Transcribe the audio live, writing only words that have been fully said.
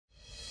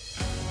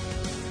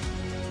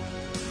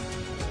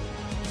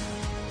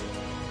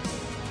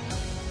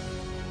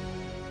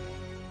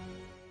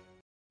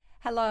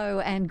Hello,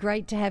 and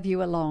great to have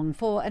you along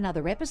for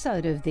another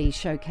episode of the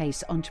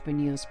Showcase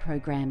Entrepreneurs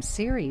Program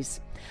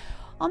series.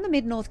 On the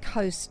mid-north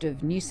coast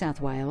of New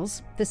South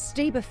Wales, the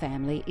Stieber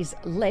family is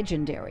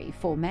legendary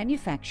for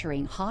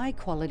manufacturing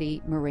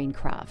high-quality marine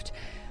craft.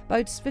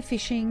 Boats for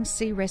fishing,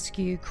 sea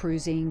rescue,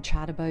 cruising,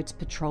 charter boats,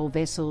 patrol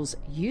vessels.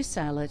 You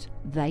sail it,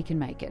 they can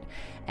make it.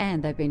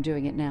 And they've been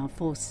doing it now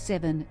for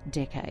 7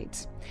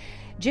 decades.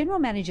 General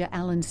Manager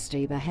Alan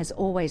Stieber has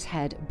always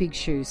had big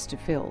shoes to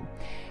fill.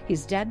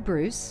 His dad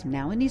Bruce,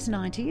 now in his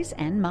 90s,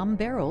 and mum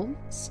Beryl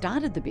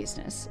started the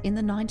business in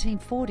the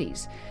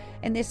 1940s,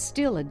 and there's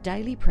still a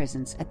daily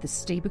presence at the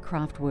Stieber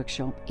Craft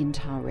Workshop in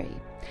Taree.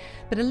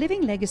 But a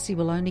living legacy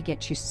will only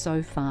get you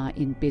so far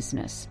in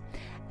business.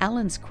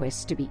 Alan's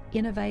quest to be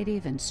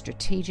innovative and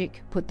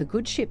strategic put the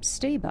good ship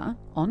Stieber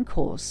on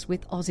course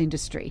with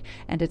AusIndustry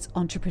and its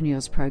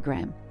Entrepreneurs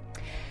Program.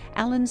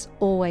 Alan's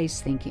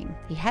always thinking.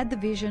 He had the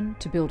vision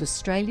to build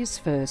Australia's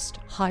first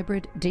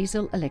hybrid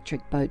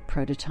diesel-electric boat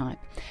prototype.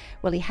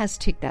 Well, he has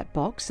ticked that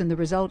box, and the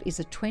result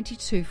is a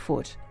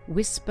 22-foot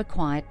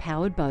whisper-quiet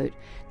powered boat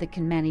that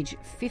can manage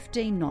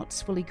 15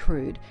 knots fully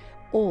crewed,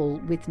 all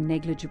with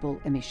negligible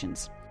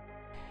emissions.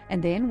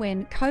 And then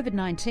when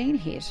COVID-19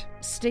 hit,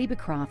 Stieber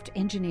Craft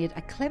engineered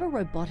a clever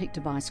robotic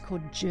device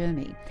called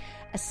Jeremy,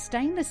 a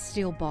stainless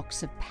steel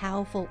box of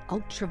powerful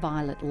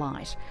ultraviolet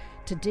light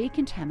to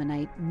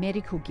decontaminate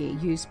medical gear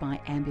used by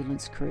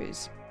ambulance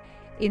crews.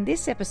 In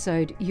this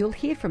episode, you'll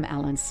hear from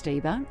Alan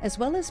Stieber, as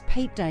well as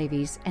Pete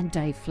Davies and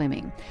Dave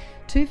Fleming,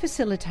 2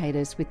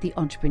 facilitators with the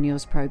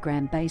Entrepreneurs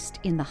Program based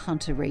in the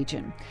Hunter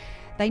region.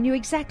 They knew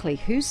exactly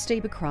who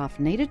Stieber Craft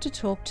needed to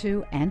talk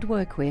to and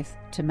work with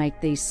to make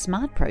these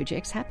smart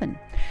projects happen.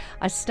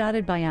 I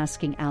started by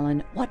asking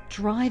Alan what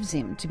drives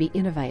him to be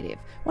innovative,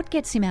 what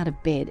gets him out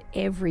of bed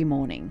every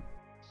morning.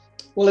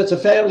 Well, it's a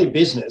family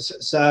business,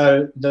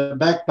 so the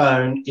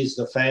backbone is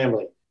the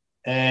family.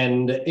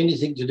 And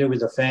anything to do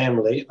with the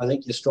family, I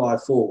think you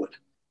strive forward.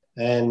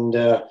 And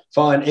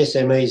fine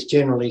SMEs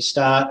generally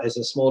start as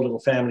a small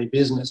little family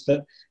business,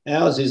 but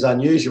ours is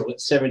unusual.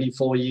 It's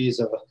 74 years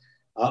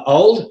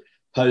old,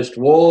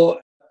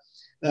 post-war.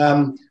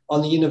 On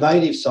the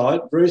innovative side,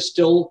 Bruce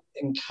still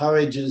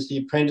encourages the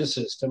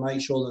apprentices to make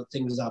sure that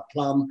things are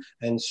plumb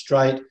and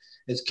straight.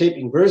 It's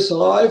keeping Bruce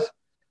alive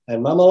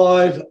and mum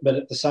alive, but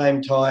at the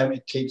same time,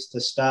 it keeps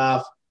the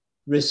staff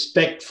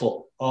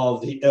respectful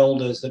of the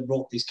elders that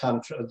brought this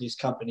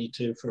company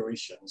to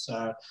fruition.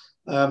 So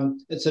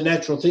it's a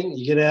natural thing.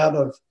 You get out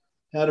of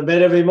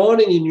bed every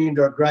morning and you're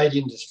into a great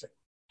industry.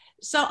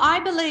 So I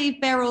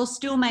believe Beryl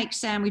still makes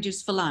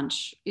sandwiches for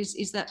lunch.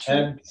 Is that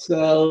true?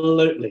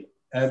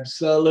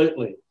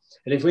 Absolutely.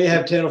 And if we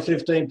have 10 or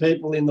 15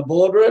 people in the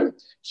boardroom,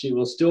 she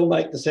will still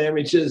make the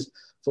sandwiches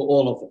for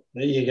all of them.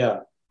 There you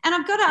go. And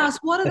I've got to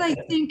ask, what do they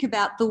think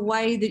about the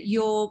way that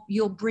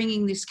you're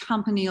bringing this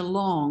company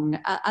along?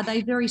 Are they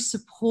very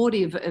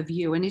supportive of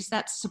you? And is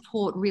that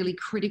support really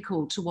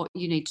critical to what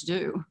you need to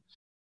do?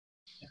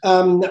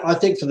 I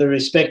think for the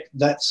respect,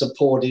 that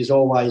support is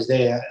always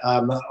there.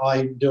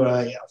 I do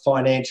a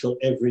financial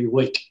every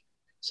week,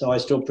 so I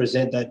still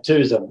present that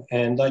to them,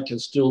 and they can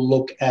still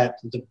look at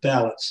the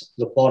balance,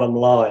 the bottom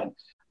line.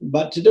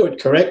 But to do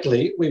it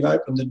correctly, we've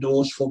opened the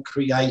doors for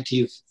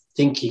creative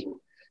thinking.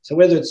 So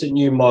whether it's a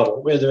new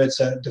model, whether it's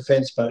a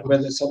defence boat,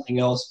 whether it's something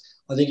else,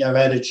 I think our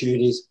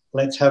attitude is,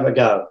 let's have a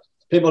go.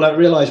 People don't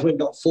realise we've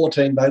got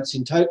 14 boats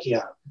in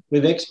Tokyo.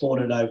 We've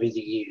exported over the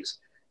years.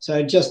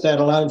 So just that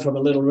alone from a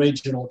little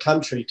regional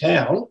country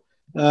town,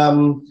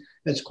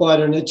 it's quite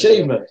an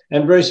achievement.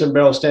 And Bruce and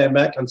Beryl stand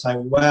back and say,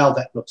 wow,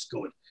 that looks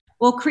good.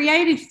 Well,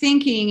 creative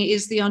thinking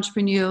is the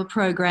Entrepreneur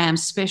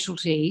Program's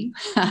specialty.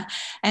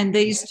 And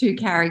these 2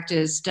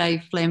 characters,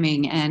 Dave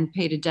Fleming and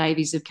Peter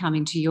Davies, have come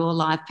into your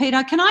life.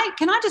 Peter, can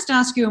I just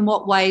ask you, in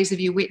what ways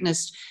have you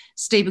witnessed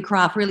Stieber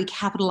Craft really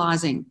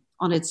capitalising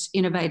on its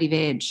innovative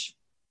edge?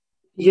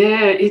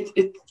 Yeah,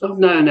 I've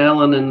known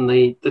Alan and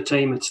the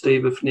team at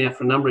Stieber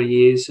for a number of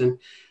years, and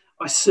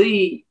I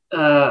see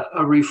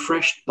a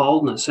refreshed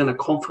boldness and a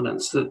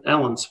confidence that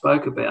Alan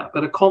spoke about,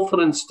 but a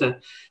confidence to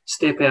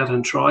step out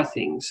and try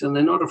things, and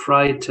they're not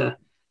afraid to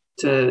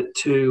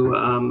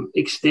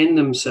extend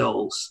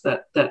themselves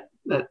that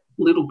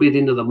little bit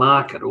into the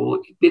market, or a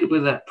bit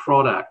with that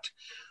product,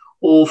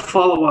 or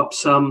follow up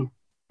some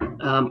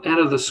out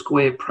of the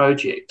square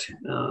project,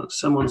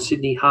 some on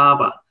Sydney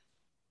Harbour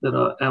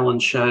that Alan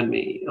showed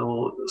me,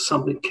 or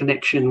something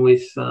connection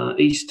with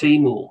East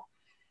Timor.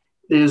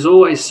 There's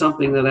always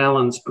something that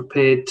Alan's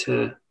prepared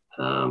to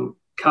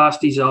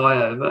cast his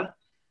eye over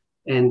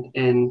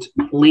and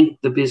link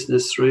the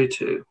business through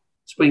to.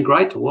 It's been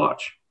great to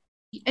watch.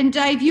 And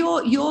Dave,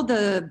 you're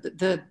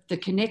the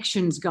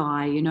connections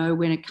guy, you know,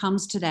 when it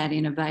comes to that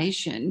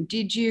innovation.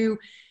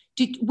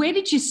 Where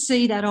did you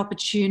see that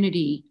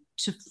opportunity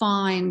to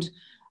find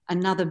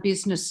another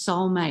business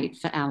soulmate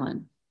for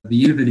Alan?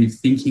 The innovative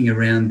thinking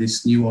around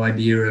this new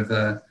idea of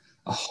a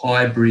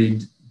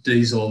hybrid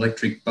diesel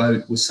electric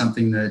boat was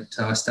something that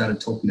I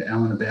started talking to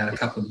Alan about a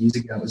couple of years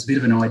ago. It was a bit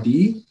of an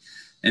idea,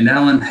 and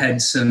Alan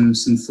had some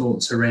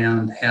thoughts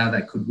around how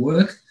that could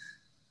work.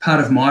 part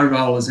of my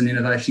role as an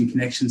Innovation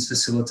Connections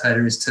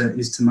facilitator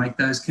is to make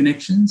those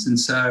connections. And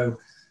so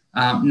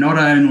not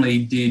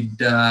only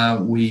did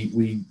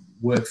we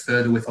work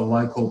further with a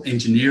local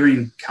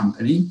engineering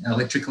company,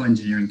 electrical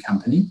engineering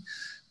company,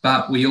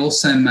 but we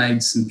also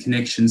made some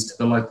connections to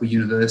the local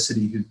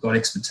university who've got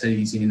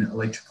expertise in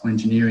electrical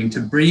engineering to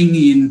bring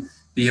in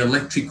the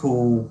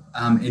electrical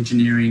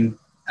engineering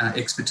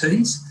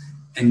expertise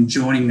and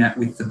joining that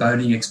with the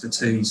boating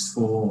expertise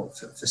for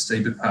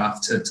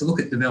Stebercraft to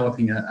look at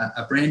developing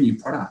a brand new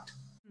product.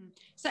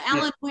 So,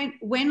 Alan,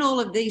 when all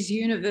of these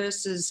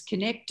universes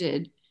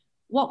connected,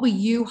 what were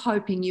you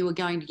hoping you were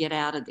going to get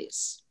out of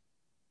this?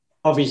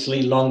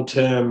 Obviously,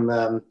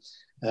 long-term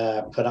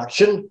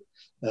production,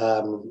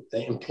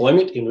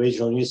 employment in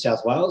regional New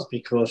South Wales,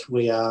 because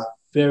we are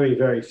very,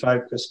 very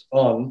focused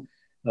on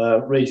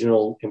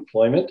regional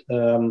employment.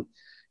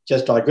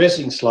 Just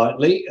digressing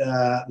slightly,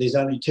 there's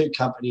only 2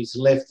 companies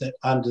left that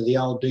under the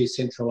old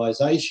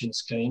decentralisation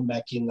scheme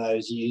back in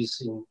those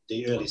years in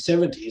the early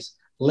 70s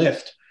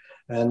left,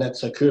 and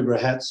that's Akubra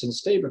Hats and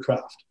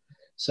Stebercraft.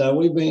 So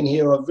we've been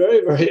here a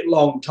very, very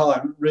long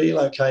time,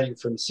 relocating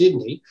from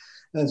Sydney,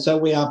 and so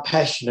we are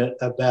passionate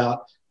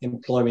about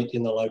employment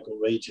in the local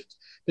regions.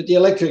 But the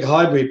electric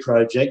hybrid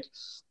project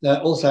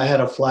also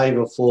had a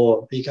flavour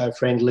for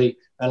eco-friendly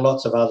and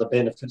lots of other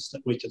benefits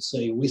that we could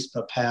see,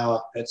 whisper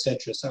power,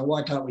 etc. So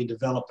why can't we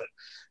develop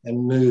it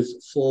and move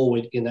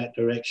forward in that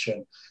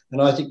direction?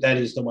 And I think that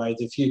is the way of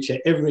the future.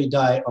 Every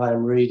day I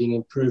am reading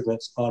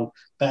improvements on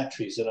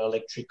batteries and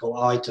electrical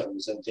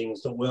items and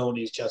things. The world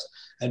is just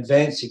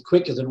advancing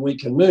quicker than we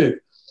can move.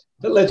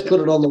 But let's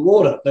put it on the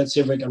water. Let's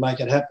see if we can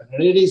make it happen.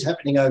 And it is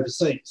happening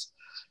overseas.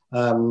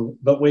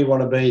 But we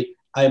want to be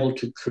able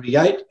to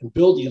create and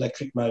build the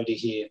electric motor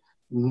here,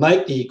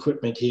 make the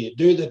equipment here,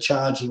 do the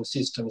charging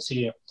systems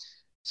here.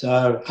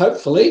 So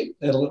hopefully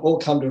it'll all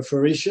come to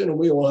fruition, and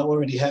we will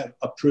already have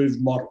approved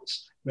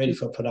models ready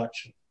for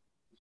production.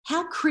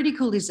 How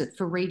critical is it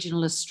for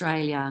regional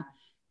Australia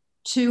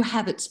to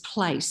have its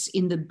place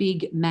in the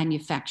big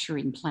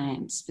manufacturing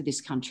plans for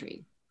this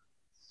country?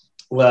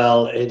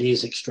 Well, it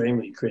is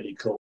extremely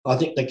critical. I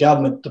think the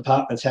government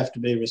departments have to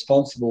be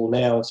responsible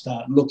now and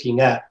start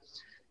looking at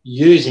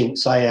using,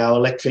 say, our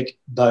electric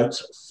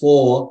boats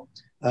for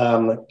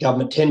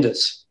government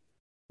tenders.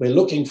 We're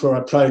looking for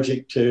a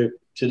project to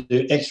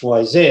do X,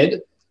 Y, Z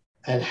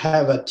and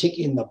have a tick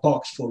in the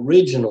box for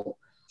regional,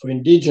 for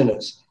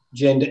Indigenous,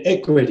 gender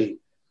equity,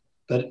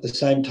 but at the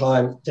same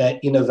time, that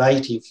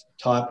innovative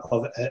type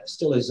of,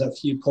 still is a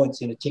few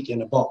points in a tick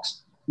in a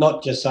box,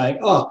 not just saying,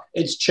 oh,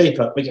 it's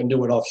cheaper, we can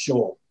do it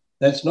offshore.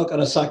 That's not going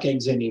to suck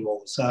eggs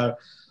anymore. So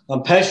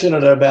I'm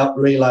passionate about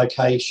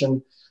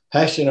relocation,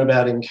 passionate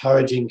about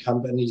encouraging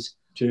companies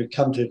to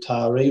come to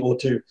Taree or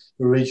to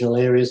the regional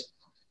areas.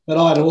 But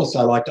I'd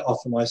also like to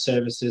offer my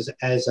services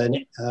as a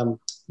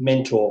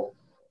mentor,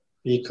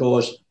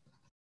 because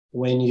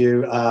when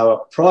you are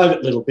a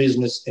private little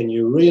business and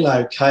you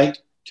relocate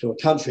to a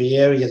country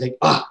area, you think,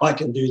 I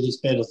can do this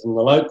better than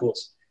the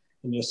locals.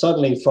 And you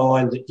suddenly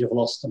find that you've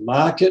lost the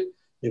market,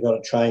 you've got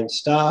to train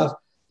staff,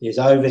 there's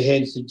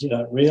overheads that you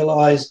don't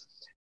realise.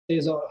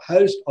 There's a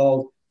host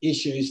of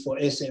issues for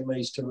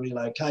SMEs to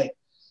relocate.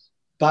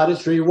 But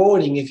it's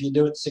rewarding if you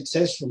do it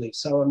successfully.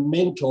 So a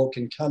mentor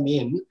can come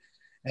in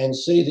and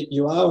see that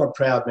you are a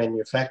proud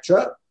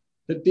manufacturer,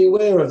 but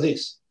beware of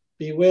this,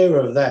 beware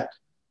of that.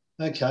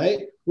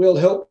 Okay, we'll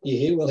help you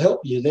here, we'll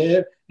help you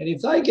there. And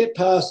if they get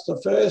past the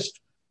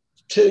first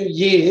 2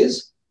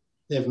 years,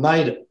 they've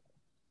made it.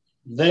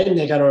 Then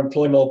they're going to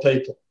employ more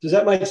people. Does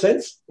that make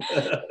sense?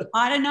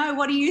 I don't know.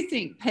 What do you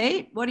think,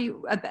 Pete? What do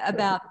you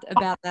about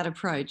that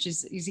approach?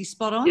 Is he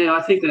spot on? Yeah,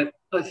 I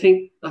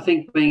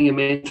think being a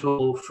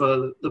mentor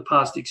for the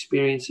past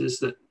experiences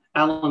that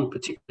Alan,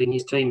 particularly, and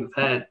his team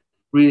have had,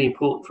 really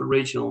important for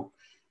regional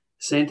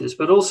centres,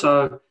 but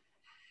also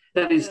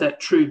that is that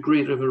true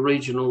grit of a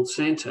regional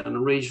centre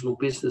and regional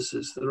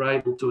businesses that are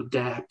able to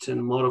adapt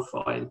and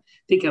modify and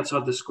think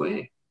outside the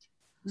square.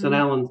 So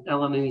Alan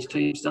and his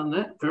team's done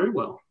that very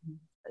well.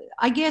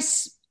 I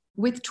guess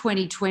with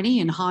 2020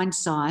 in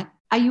hindsight,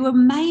 are you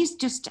amazed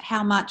just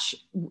how much,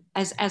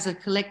 as a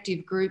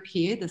collective group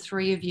here, the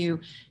three of you,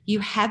 you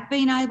have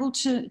been able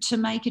to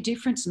make a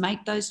difference,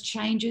 make those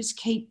changes,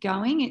 keep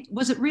going?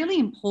 Was it really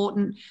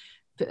important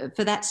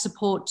for that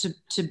support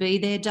to be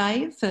there,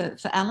 Dave, for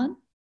Alan?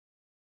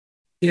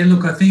 Yeah,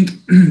 look, I think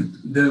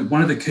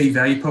one of the key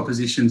value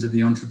propositions of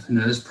the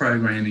Entrepreneurs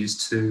Program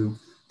is to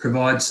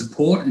provide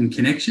support and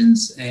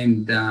connections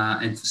and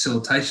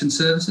facilitation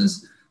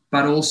services,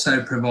 but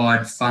also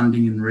provide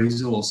funding and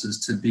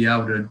resources to be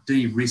able to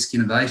de-risk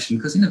innovation,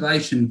 because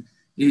innovation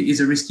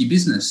is a risky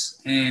business.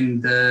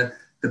 And the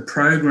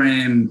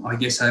program, I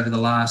guess, over the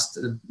last,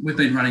 we've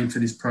been running for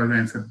this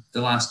program for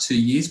the last 2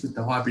 years with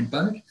the hybrid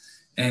boat,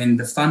 and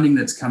the funding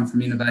that's come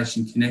from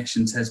Innovation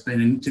Connections has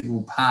been an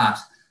integral part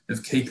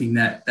of keeping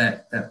that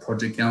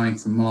project going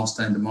from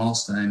milestone to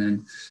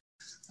milestone.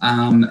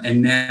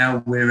 And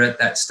now we're at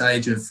that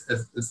stage of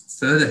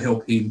further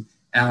helping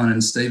Alan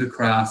and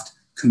Stebercraft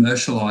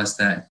commercialise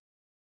that.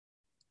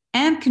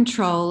 AMP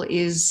Control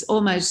is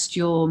almost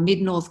your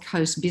Mid-North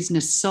Coast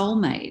business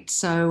soulmate.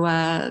 So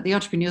the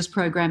Entrepreneurs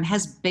Program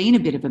has been a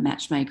bit of a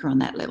matchmaker on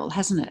that level,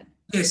 hasn't it?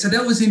 Yeah, so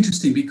that was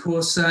interesting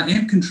because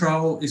AMP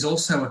Control is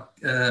also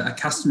a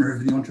customer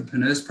of the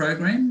Entrepreneurs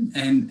Program,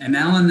 and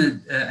Alan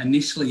had,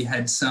 initially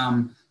had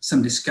some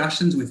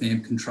discussions with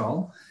AMP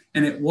Control,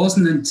 and it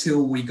wasn't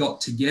until we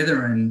got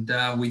together and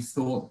we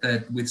thought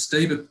that with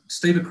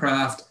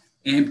Stiebercraft,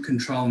 AMP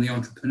Control and the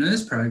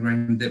Entrepreneurs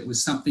Program, that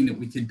was something that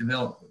we could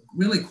develop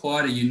really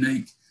quite a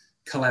unique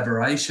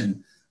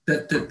collaboration.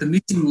 That the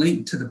missing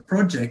link to the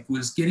project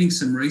was getting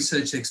some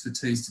research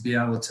expertise to be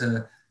able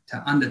to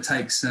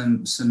undertake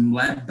some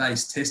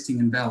lab-based testing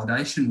and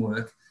validation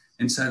work.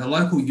 And so the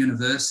local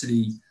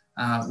university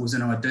was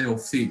an ideal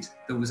fit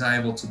that was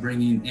able to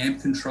bring in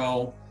AMP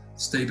Control,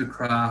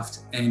 Stiebercraft,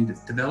 and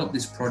develop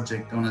this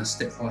project on a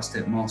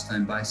step-by-step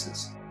milestone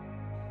basis.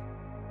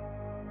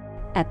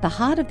 At the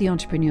heart of the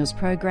Entrepreneurs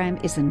Program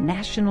is a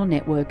national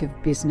network of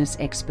business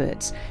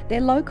experts. They're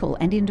local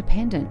and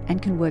independent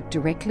and can work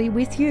directly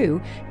with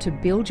you to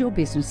build your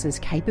business's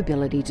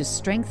capability to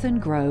strengthen,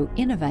 grow,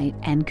 innovate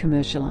and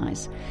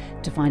commercialise.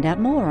 To find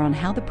out more on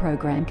how the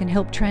program can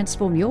help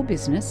transform your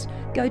business,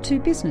 go to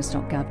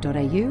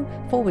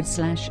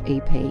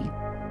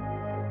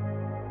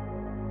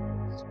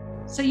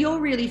business.gov.au/EP. So you're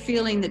really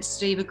feeling that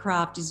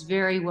Stiebercraft is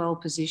very well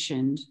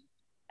positioned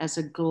as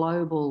a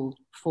global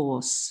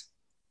force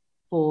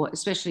for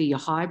especially your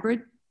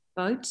hybrid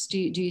boats, do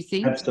you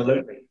think?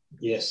 Absolutely,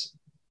 yes.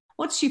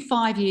 What's your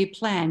 5-year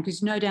plan?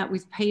 Because no doubt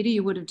with Peter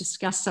you would have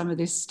discussed some of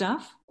this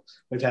stuff.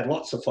 We've had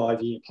lots of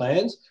 5-year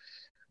plans,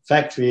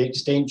 factory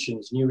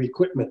extensions, new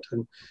equipment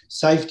and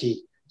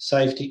safety. So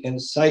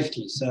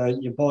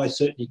you buy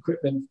certain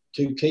equipment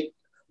to keep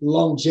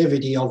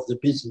longevity of the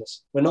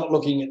business. We're not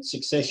looking at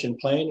succession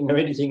planning or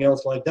anything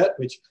else like that,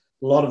 which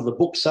a lot of the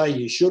books say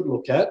you should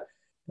look at.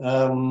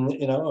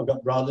 I've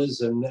got brothers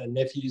and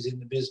nephews in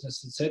the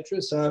business,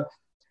 etc. So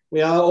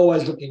we are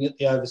always looking at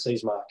the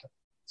overseas market.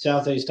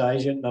 Southeast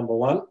Asia, number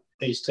one,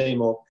 East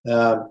Timor,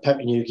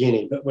 Papua New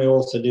Guinea, but we're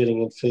also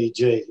dealing in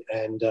Fiji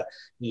and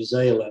New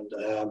Zealand.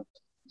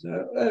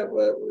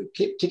 We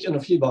keep ticking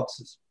a few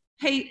boxes.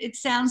 Pete, it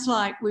sounds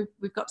like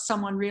we've got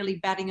someone really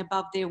batting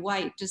above their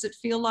weight. Does it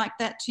feel like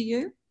that to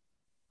you?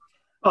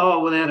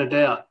 Oh, without a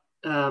doubt.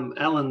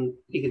 Alan,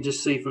 you can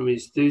just see from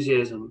his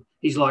enthusiasm,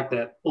 he's like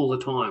that all the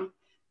time.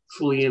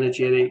 Fully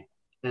energetic,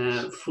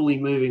 fully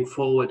moving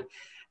forward,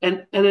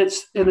 and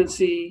it's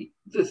the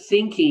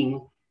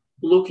thinking,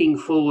 looking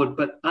forward,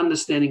 but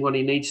understanding what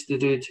he needs to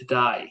do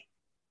today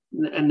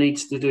and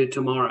needs to do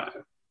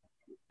tomorrow,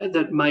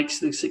 that makes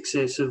the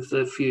success of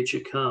the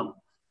future come.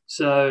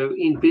 So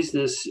in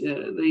business,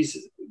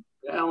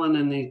 Alan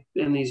and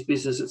these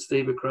business at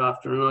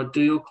Stiebercraft are an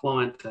ideal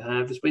client to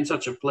have. It's been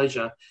such a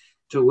pleasure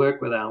to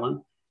work with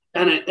Alan.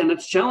 And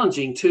it's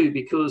challenging too,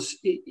 because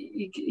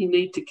you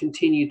need to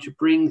continue to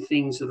bring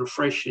things that are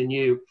fresh and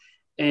new.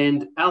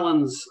 And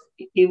Alan's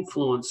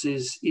influence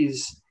is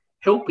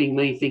helping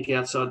me think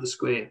outside the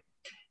square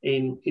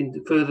in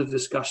further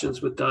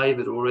discussions with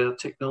David or our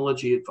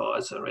technology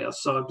advisor, our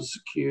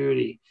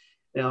cybersecurity,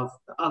 our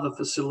other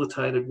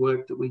facilitated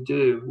work that we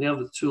do, the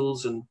other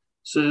tools and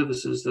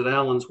services that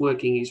Alan's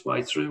working his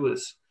way through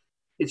with.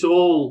 It's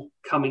all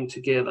coming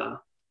together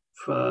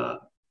for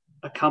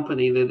a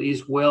company that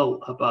is well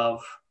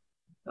above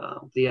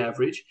the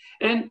average.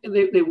 And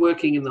they're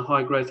working in the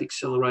high growth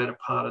accelerator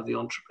part of the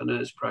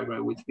Entrepreneurs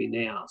Program with me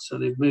now. So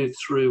they've moved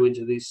through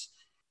into this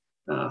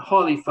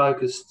highly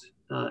focused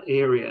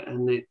area,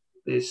 and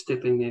they're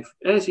stepping there,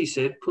 as he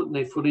said, putting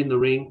their foot in the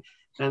ring,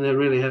 and they're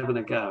really having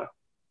a go.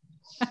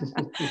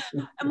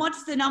 And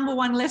what's the number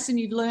one lesson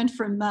you've learned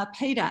from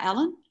Peter,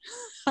 Alan,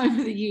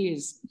 over the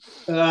years?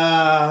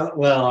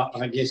 Well,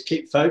 I guess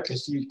keep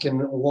focused. You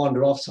can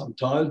wander off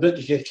sometimes, but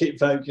you can keep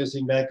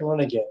focusing back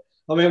on again.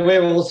 I mean,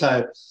 we're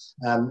also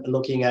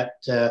looking at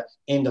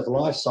end of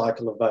life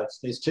cycle of boats.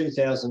 There's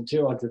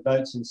 2,200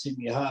 boats in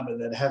Sydney Harbour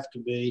that have to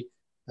be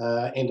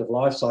end of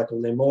life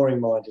cycle. They're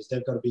mooring minders.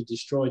 They've got to be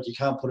destroyed. You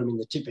can't put them in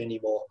the tip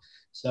anymore.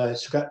 So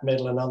scrap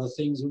metal and other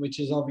things, which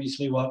is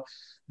obviously what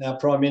our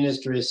Prime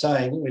Minister is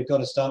saying. We've got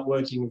to start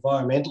working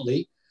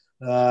environmentally.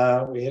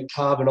 We have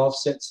carbon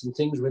offsets and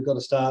things. We've got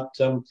to start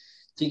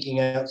thinking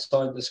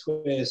outside the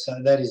square.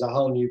 So that is a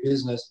whole new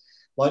business.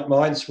 Like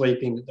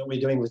minesweeping that we're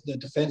doing with the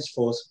Defence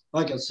Force,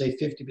 I can see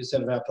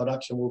 50% of our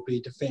production will be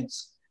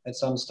defence at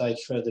some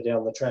stage further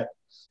down the track.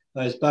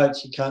 Those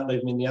boats, you can't leave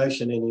them in the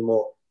ocean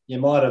anymore. You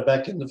might have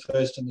back in the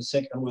First and the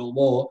Second World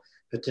War,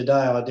 but today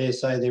I dare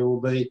say there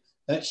will be,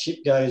 that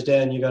ship goes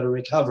down, you've got to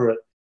recover it.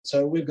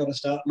 So we've got to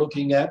start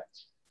looking at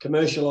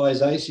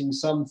commercialisation,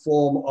 some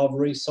form of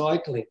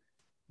recycling.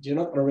 You're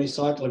not going to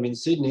recycle them in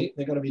Sydney.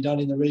 They're going to be done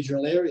in the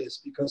regional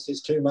areas because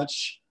there's too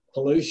much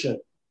pollution,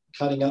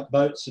 cutting up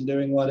boats and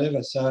doing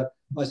whatever. So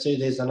I see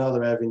there's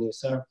another avenue.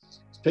 So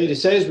as Peter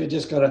says, we've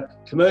just got to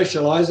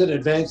commercialise it,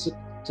 advance it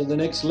to the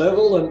next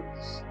level,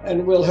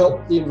 and we'll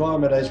help the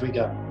environment as we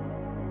go.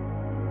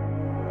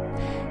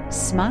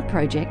 Smart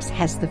Projects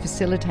has the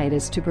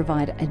facilitators to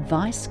provide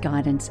advice,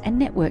 guidance and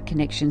network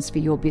connections for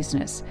your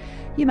business.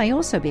 You may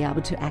also be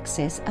able to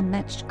access a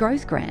matched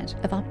growth grant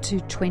of up to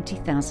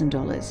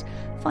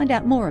 $20,000. Find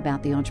out more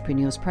about the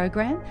Entrepreneurs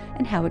Program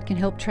and how it can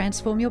help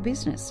transform your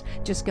business.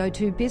 Just go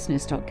to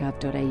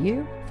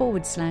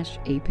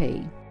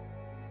business.gov.au/EP.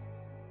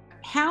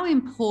 How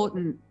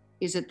important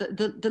is it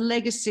that the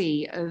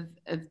legacy of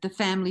the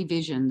family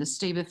vision, the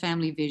Stieber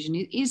family vision,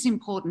 is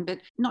important, but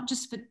not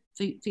just for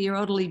your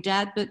elderly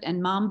dad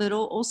and mum, but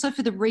also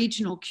for the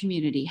regional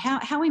community?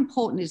 How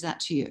important is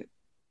that to you?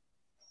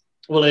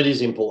 Well, it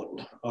is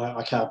important.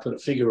 I can't put a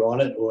figure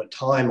on it or a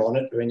time on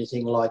it or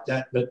anything like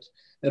that, but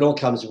it all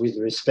comes with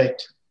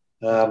respect.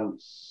 I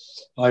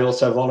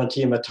also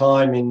volunteer my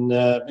time in,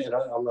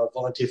 I'm a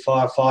volunteer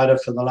firefighter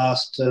for the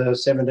last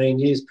 17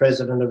 years,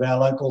 president of our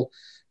local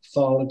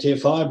volunteer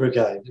fire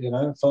brigade.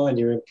 Fine,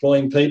 you're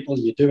employing people,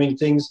 you're doing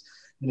things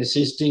and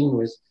assisting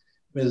with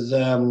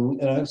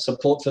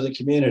support for the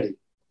community.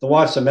 The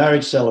wife's a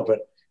marriage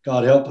celebrant,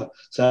 God help her.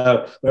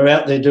 So we're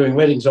out there doing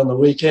weddings on the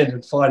weekend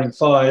and fighting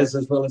fires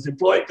as well as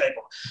employing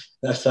people.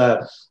 So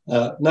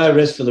no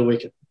rest for the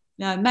wicked.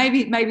 No,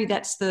 maybe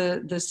that's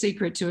the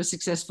secret to a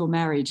successful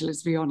marriage,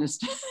 let's be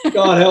honest.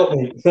 God help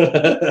me.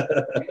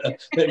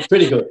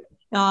 Pretty good.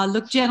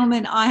 Look,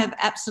 gentlemen, I have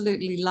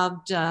absolutely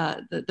loved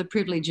the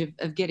privilege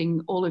of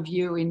getting all of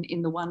you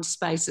in the one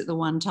space at the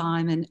one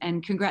time.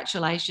 And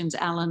congratulations,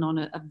 Alan, on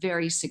a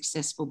very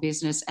successful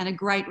business and a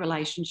great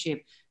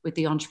relationship with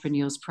the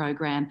Entrepreneurs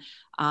Program.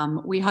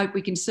 We hope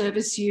we can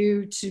service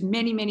you to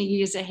many, many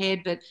years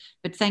ahead. But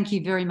thank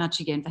you very much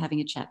again for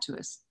having a chat to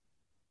us.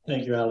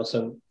 Thank you,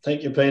 Alison.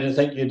 Thank you, Peter.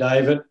 Thank you,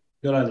 David.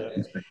 Good on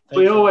you.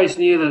 We always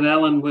knew that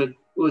Alan would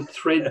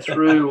thread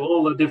through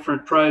all the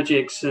different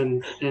projects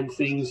and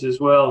things as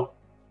well.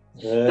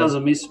 Yeah.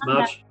 Doesn't miss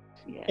much.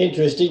 Yeah.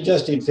 Interesting,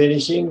 just in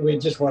finishing, we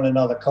just won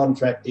another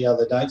contract the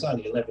other day. It's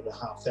only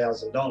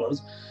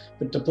 $11,500,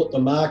 but to put the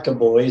marker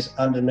buoys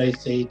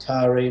underneath the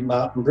Taree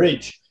Martin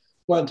Bridge.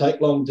 Won't take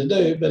long to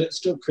do, but it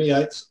still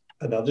creates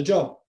another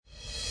job.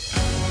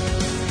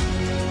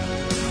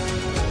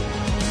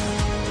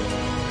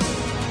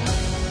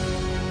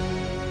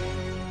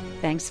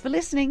 Thanks for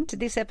listening to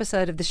this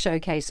episode of the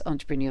Showcase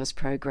Entrepreneurs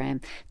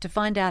Program. To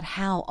find out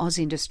how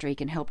AusIndustry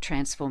can help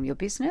transform your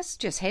business,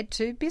 just head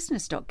to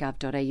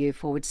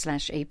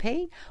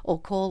business.gov.au/EP or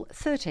call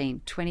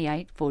 13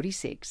 28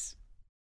 46.